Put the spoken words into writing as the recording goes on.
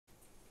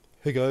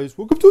Hey guys,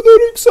 welcome to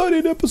another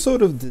exciting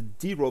episode of the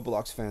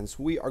Dee-Roblox fans.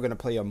 We are going to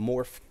play a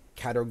morph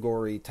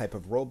category type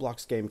of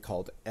Roblox game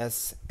called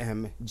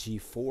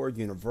SMG4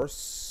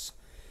 Universe.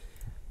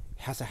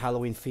 Has a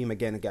Halloween theme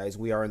again, guys.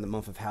 We are in the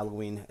month of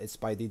Halloween. It's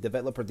by the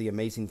developer The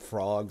Amazing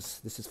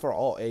Frogs. This is for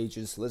all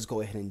ages. Let's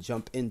go ahead and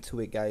jump into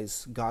it,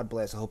 guys. God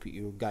bless. I hope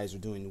you guys are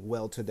doing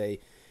well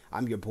today.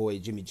 I'm your boy,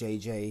 Jimmy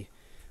JJ.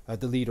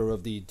 The leader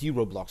of the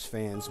Dee-Roblox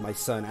fans, my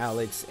son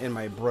Alex, and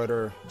my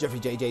brother Jeffrey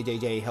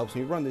JJJJ helps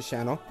me run this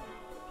channel.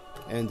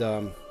 And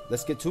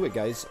let's get to it,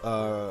 guys.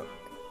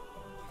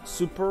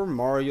 Super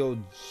Mario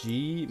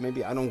G,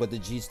 maybe, I don't know what the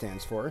G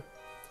stands for.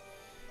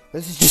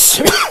 Let's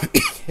just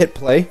hit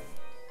play.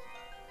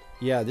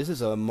 Yeah, this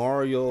is a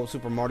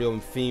Super Mario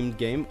themed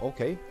game.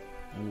 Okay.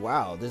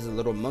 Wow, this is a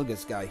little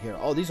Mungus guy here.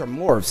 Oh, these are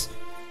morphs.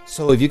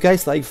 So if you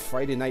guys like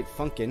Friday Night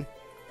Funkin',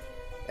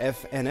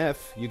 FNF,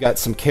 you got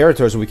some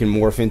characters we can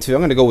morph into.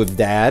 I'm gonna go with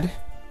Dad.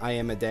 I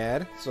am a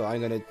dad, so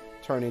I'm gonna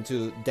turn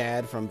into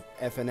Dad from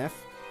FNF.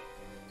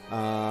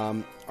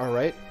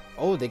 Alright.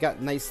 Oh, they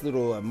got nice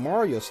little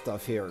Mario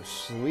stuff here.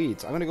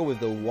 Sweet. I'm gonna go with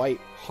the white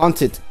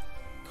haunted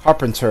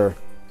carpenter.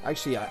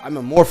 Actually, I'm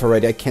a morph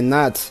already. I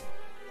cannot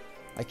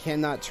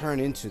turn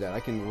into that.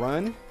 I can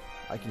run.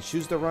 I can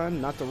choose to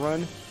run, not to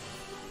run.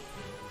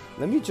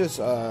 Let me just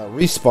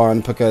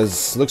respawn,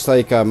 because looks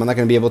like I'm not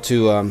gonna be able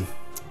to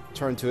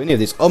turn to any of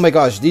these. Oh my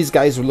gosh, these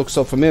guys look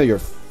so familiar.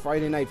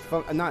 Friday Night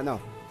Fun,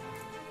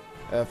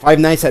 Five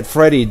Nights at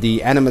Freddy,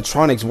 the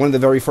animatronics, one of the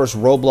very first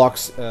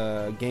Roblox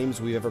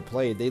games we ever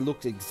played. They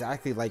looked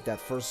exactly like that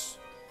first.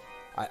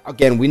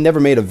 Again, we never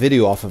made a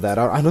video off of that.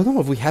 I don't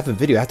know if we have a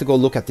video. I have to go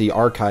look at the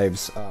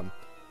archives.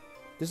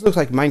 This looks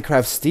like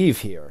Minecraft Steve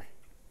here.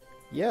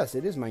 Yes,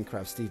 it is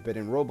Minecraft Steve, but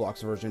in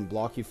Roblox version,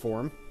 blocky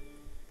form.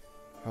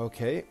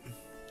 Okay.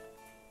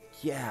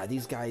 Yeah,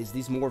 these guys,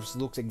 these morphs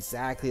looks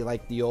exactly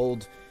like the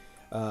old,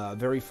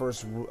 very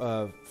first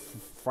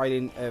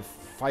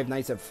Five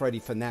Nights at Freddy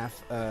FNAF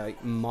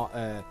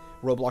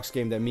Roblox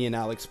game that me and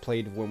Alex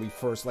played when we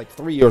first, like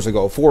 3 years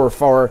ago,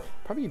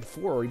 probably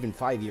 4 or even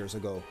 5 years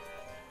ago.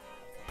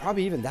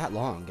 Probably even that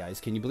long, guys.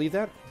 Can you believe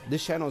that?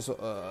 This channel's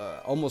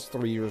almost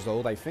 3 years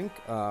old, I think.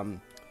 I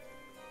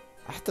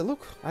have to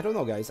look. I don't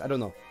know, guys. I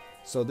don't know.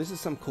 So this is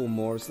some cool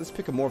morphs. Let's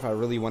pick a morph I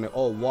really want to.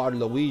 Oh,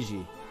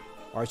 Waluigi.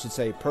 Or I should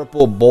say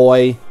Purple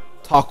Boy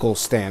Taco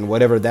Stand,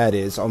 whatever that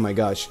is. Oh my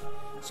gosh.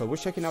 So we're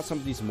checking out some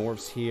of these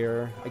morphs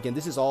here. Again,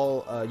 this is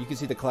all, you can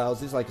see the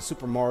clouds. This is like a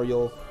Super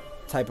Mario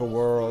type of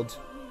world.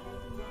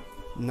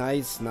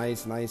 Nice,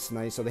 nice, nice,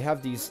 nice. So they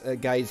have these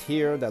guys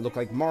here that look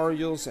like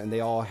Marios, and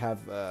they all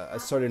have a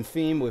certain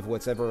theme with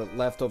what's ever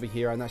left over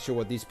here. I'm not sure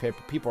what these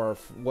people are,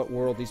 what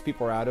world these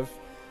people are out of.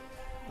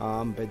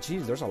 But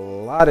geez, there's a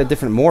lot of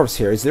different morphs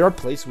here. Is there a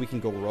place we can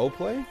go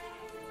roleplay?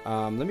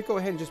 Let me go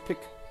ahead and just pick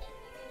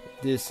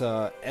this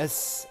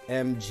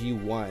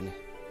SMG1.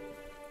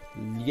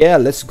 Yeah,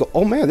 let's go.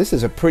 Oh man, this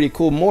is a pretty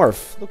cool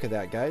morph. Look at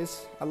that,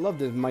 guys. I love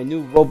this, my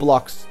new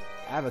Roblox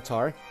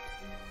avatar.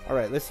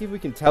 Alright, let's see if we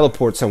can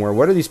teleport somewhere.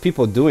 What are these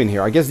people doing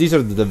here? I guess these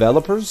are the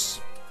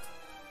developers.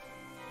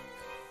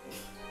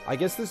 I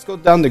guess let's go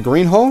down the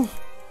green hole.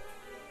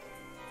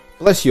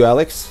 Bless you,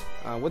 Alex.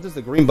 What does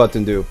the green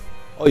button do?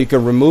 Oh, you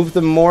can remove the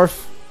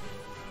morph.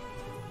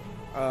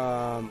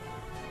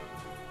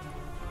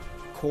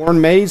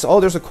 Corn maze. Oh,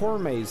 there's a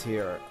corn maze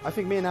here. I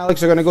think me and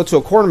Alex are going to go to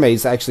a corn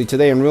maze actually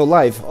today in real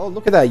life. Oh,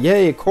 look at that.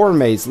 Yay, a corn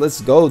maze.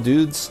 Let's go,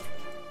 dudes.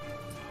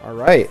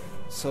 Alright.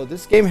 So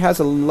this game has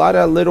a lot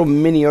of little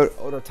mini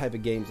other type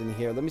of games in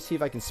here. Let me see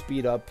if I can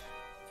speed up.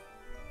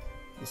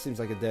 This seems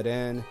like a dead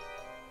end.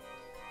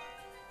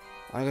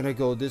 I'm going to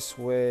go this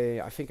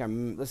way. I think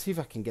let's see if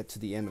I can get to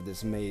the end of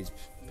this maze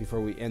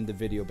before we end the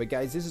video. But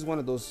guys, this is one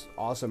of those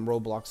awesome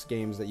Roblox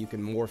games that you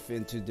can morph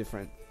into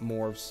different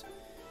morphs.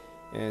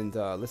 And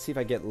let's see if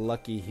I get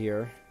lucky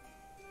here.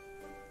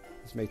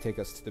 This may take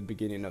us to the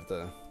beginning of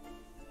the...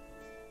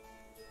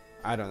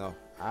 I don't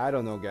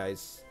know,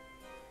 guys.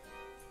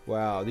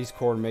 Wow, these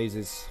corn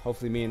mazes.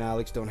 Hopefully me and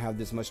Alex don't have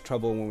this much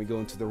trouble when we go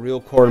into the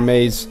real corn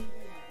maze.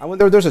 I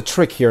wonder if there's a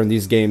trick here in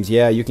these games.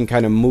 Yeah, you can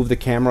kind of move the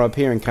camera up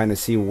here and kind of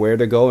see where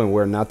to go and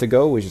where not to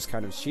go, which is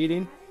kind of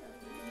cheating.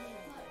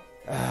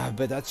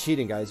 But that's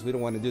cheating, guys. We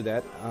don't want to do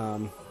that.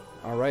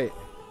 Alright.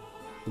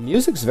 The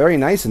music's very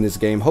nice in this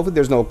game. Hopefully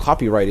there's no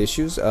copyright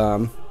issues.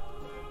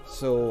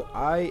 So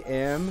I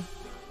am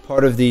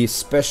part of the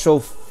Special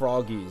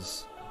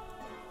Froggies.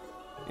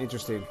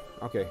 Interesting.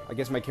 Okay, I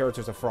guess my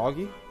character's a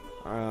froggy.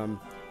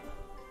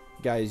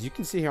 Guys, you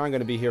can see here I'm going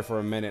to be here for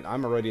a minute.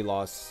 I'm already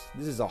lost.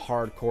 This is a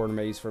hardcore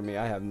maze for me.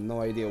 I have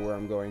no idea where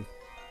I'm going.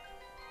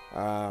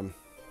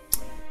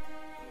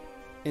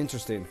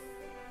 Interesting.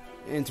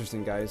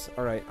 Interesting, guys.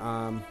 Alright,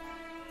 I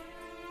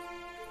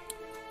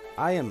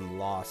am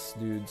lost,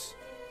 dudes.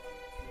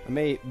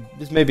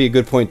 This may be a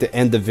good point to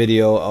end the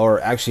video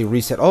or actually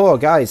reset. Oh,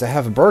 guys, I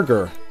have a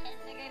burger.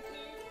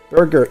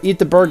 Burger, eat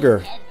the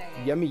burger.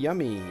 Yummy,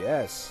 yummy,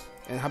 yes.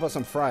 And how about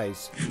some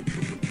fries?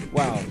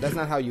 Wow, that's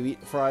not how you eat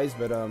fries,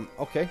 but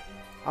okay.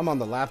 I'm on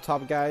the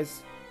laptop,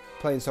 guys.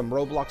 Playing some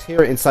Roblox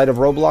here inside of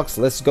Roblox.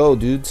 Let's go,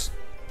 dudes.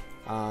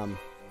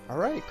 All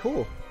right,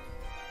 cool.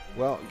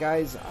 Well,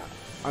 guys,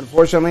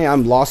 unfortunately,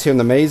 I'm lost here in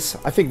the maze.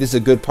 I think this is a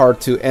good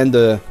part to end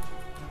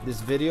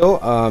this video.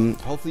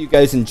 Hopefully, you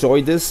guys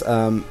enjoyed this.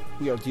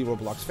 We are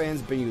Dee-Roblox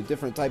fans, bringing you a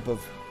different type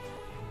of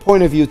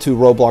point of view to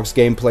Roblox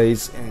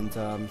gameplays.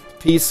 And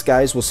peace,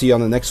 guys. We'll see you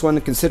on the next one.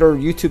 Consider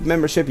YouTube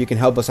membership. You can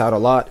help us out a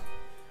lot.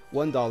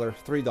 $1,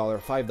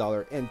 $3,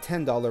 $5, and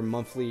 $10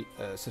 monthly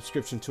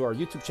subscription to our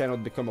YouTube channel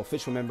to become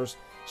official members.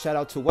 Shout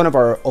out to one of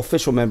our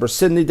official members,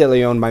 Sidney De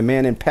Leon, my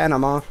man in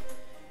Panama.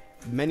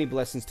 Many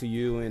blessings to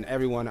you and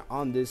everyone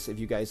on this if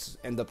you guys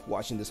end up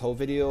watching this whole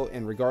video,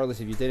 and regardless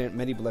if you didn't,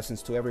 many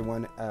blessings to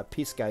everyone.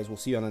 Peace, guys. We'll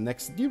see you on the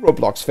next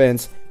Dee-Roblox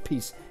fans.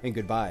 Peace and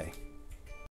goodbye.